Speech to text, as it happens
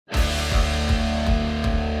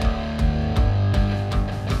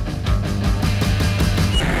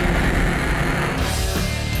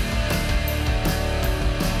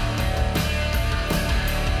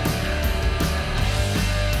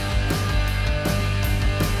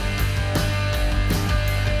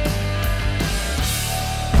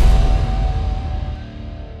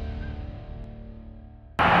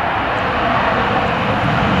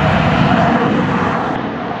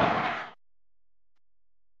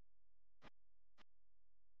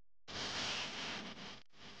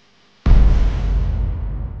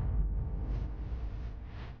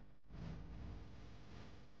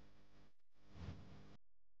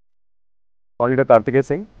Commander Kartikeya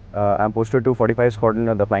Singh. I am posted to 45 Squadron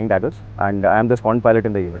of the Flying Daggers, and I am the Squadron pilot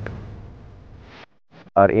in the event.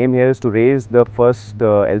 Our aim here is to raise the first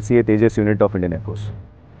LCA Tejas unit of Indian Air Force.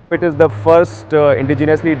 It is the first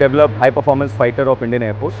indigenously developed high-performance fighter of Indian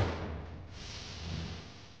Air Force.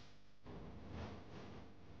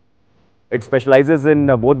 It specializes in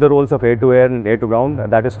both the roles of air-to-air and air-to-ground.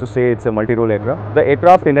 That is to say, it's a multi-role aircraft. The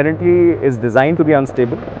aircraft inherently is designed to be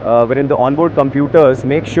unstable, wherein the onboard computers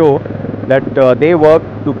make sure that they work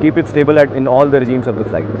to keep it stable in all the regimes of the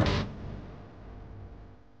flight.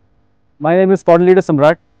 My name is Squadron Leader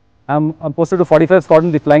Samrat. I'm posted to 45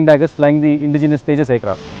 Squadron, the Flying Daggers, flying the indigenous Tejas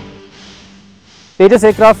aircraft. Tejas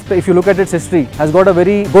aircraft, if you look at its history, has got a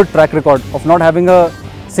very good track record of not having a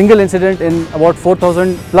single incident in about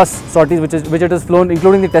 4,000 plus sorties which it has flown,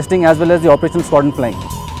 including the testing as well as the operational squadron flying.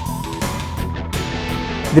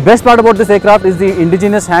 The best part about this aircraft is the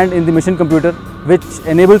indigenous hand in the mission computer, which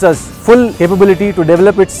enables us full capability to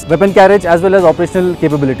develop its weapon carriage as well as operational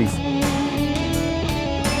capabilities.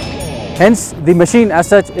 Hence, the machine as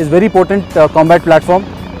such is very potent combat platform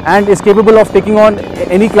and is capable of taking on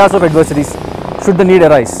any class of adversaries should the need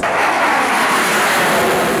arise.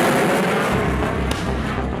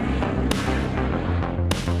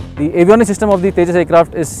 The avionics system of the Tejas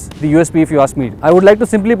aircraft is the USP if you ask me. I would like to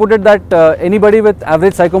simply put it that anybody with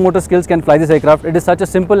average psychomotor skills can fly this aircraft. It is such a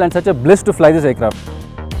simple and such a bliss to fly this aircraft.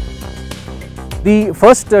 The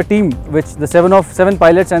first team, which the 7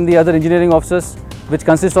 pilots and the other engineering officers, which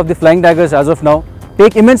consists of the Flying Daggers as of now,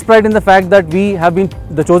 take immense pride in the fact that we have been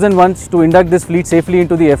the chosen ones to induct this fleet safely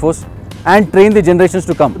into the Air Force and train the generations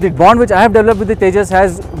to come. The bond which I have developed with the Tejas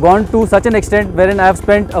has gone to such an extent wherein I have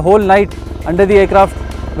spent a whole night under the aircraft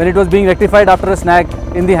when it was being rectified after a snag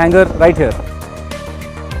in the hangar right here.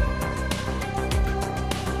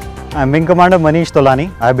 I am Wing Commander Manish Tolani.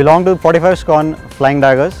 I belong to 45 Squadron Flying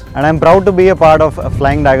Daggers and I am proud to be a part of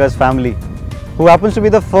Flying Daggers family, who happens to be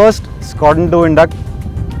the first squadron to induct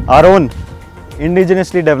our own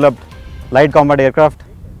indigenously developed light combat aircraft,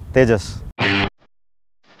 Tejas.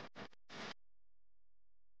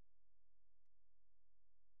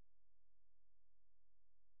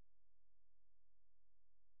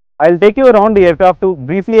 I'll take you around the aircraft to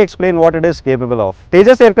briefly explain what it is capable of.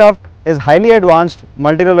 Tejas aircraft is highly advanced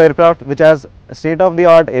multi-role aircraft which has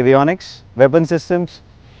state-of-the-art avionics, weapon systems,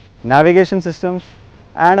 navigation systems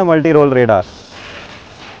and a multi-role radar.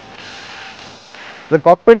 The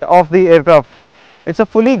cockpit of the aircraft, it's a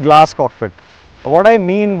fully glass cockpit. What I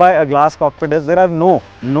mean by a glass cockpit is there are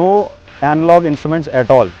no analog instruments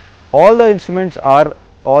at all. All the instruments are,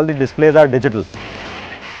 all the displays are digital.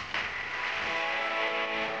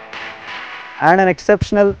 And an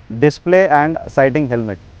exceptional display and sighting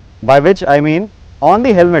helmet, by which I mean on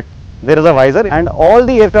the helmet there is a visor and all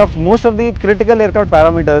the aircraft, most of the critical aircraft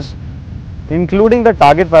parameters including the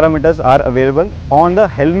target parameters are available on the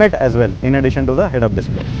helmet as well, in addition to the head-up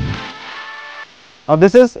display. Now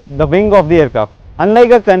this is the wing of the aircraft.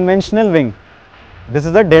 Unlike a conventional wing, this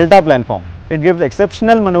is a delta planform. It gives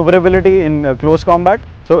exceptional maneuverability in close combat,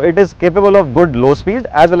 so it is capable of good low speed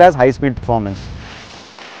as well as high speed performance.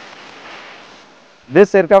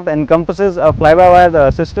 This aircraft encompasses a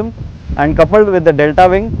fly-by-wire system and coupled with the delta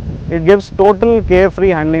wing, it gives total carefree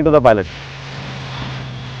handling to the pilot.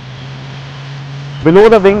 Below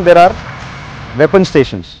the wing there are weapon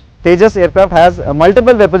stations. Tejas aircraft has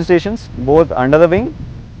multiple weapon stations both under the wing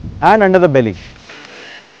and under the belly.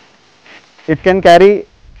 It can carry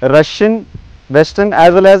Russian, Western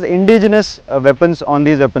as well as indigenous weapons on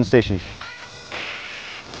these weapon stations.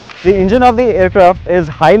 The engine of the aircraft is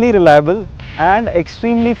highly reliable and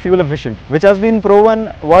extremely fuel efficient, which has been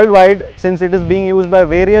proven worldwide since it is being used by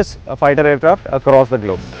various fighter aircraft across the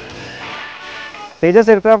globe. Tejas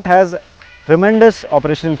aircraft has tremendous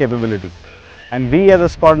operational capability and we as a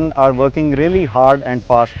squadron are working really hard and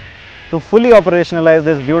fast to fully operationalize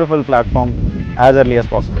this beautiful platform as early as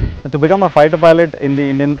possible. To become a fighter pilot in the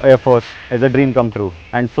Indian Air Force is a dream come true,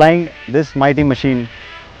 and flying this mighty machine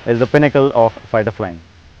is the pinnacle of fighter flying.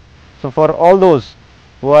 So for all those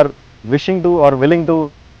who are wishing to or willing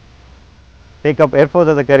to take up Air Force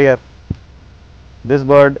as a career, this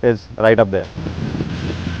bird is right up there.